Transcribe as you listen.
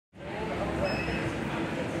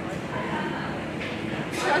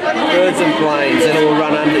birds and planes, and he'll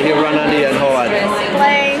run under you and hide.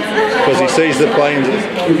 Planes. Because he sees the planes.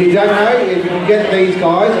 If you don't know, you can get these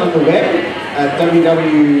guys on the web at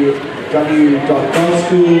www.golfschool.com.au.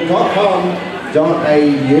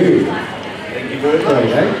 Thank you very much.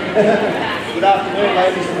 Good afternoon,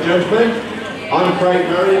 ladies and gentlemen. I'm Craig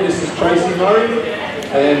Murray, and this is Tracey Murray,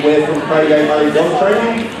 and we're from Craig A. Murray Dog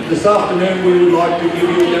Training. This afternoon we would like to give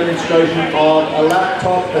you a demonstration of a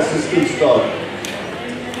laptop assistance dog.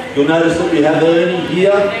 You'll notice that we have Ernie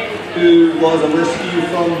here, who was a rescue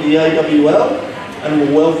from the AWL,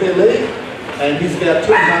 Animal Welfare League, and he's about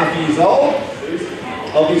 2.5 years old.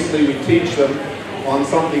 Obviously we teach them on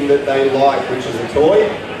something that they like, which is a toy,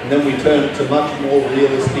 and then we turn it to much more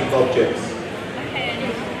realistic objects.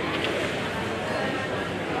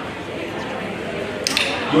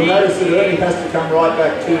 You'll notice that Ernie has to come right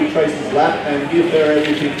back to Tracey's lap and give her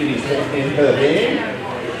everything in her hand.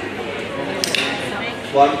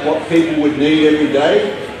 Like what people would need every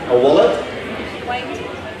day, a wallet.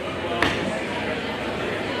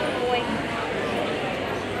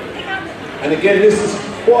 And again, this is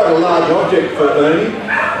quite a large object for Ernie,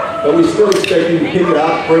 but we still expect him to pick it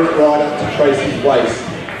up, bring it right up to Tracey's waist.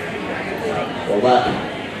 Or that.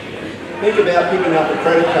 Think about picking up a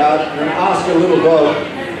credit card and ask your little dog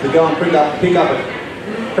to go and pick up a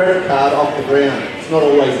credit card off the ground. It's not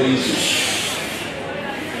always easy.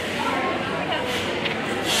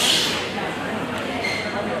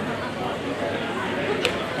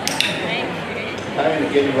 Okay, and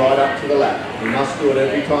again right up to the lap. You must do it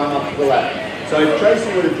every time up to the lap. So if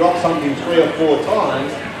Tracey were to drop something 3 or 4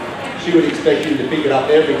 times, she would expect him to pick it up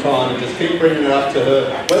every time and just keep bringing it up to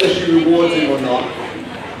her, whether she rewards him or not.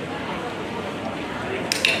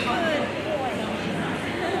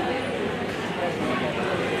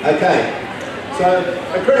 Okay, so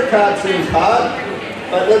a credit card seems hard,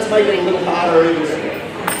 but let's make it a little harder even.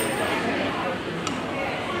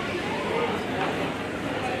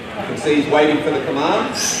 You can see he's waiting for the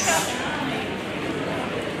command.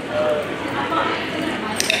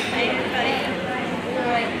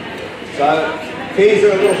 So keys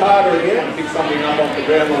are a little harder again. Pick something up off the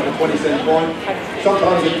ground like a 20-cent coin.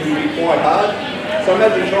 Sometimes it can be quite hard. So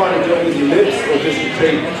imagine trying to do it with your lips or just your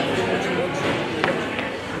teeth.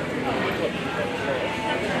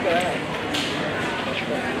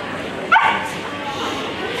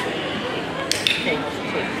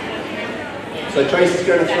 So Tracey's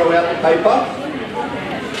going to throw out the paper.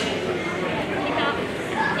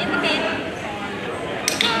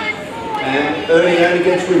 And Ernie only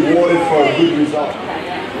gets rewarded for a good result.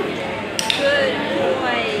 Good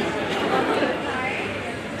boy.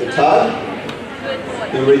 The tug,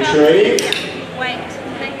 the retrieve,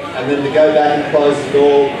 and then to go back and close the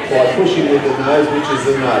door by pushing with the nose, which is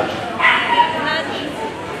the nudge.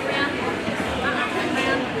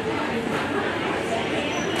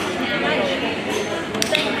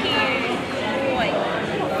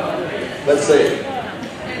 Let's see.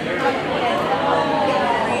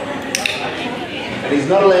 And he's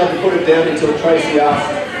not allowed to put it down until Tracey asks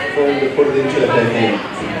for him to put it into her hand.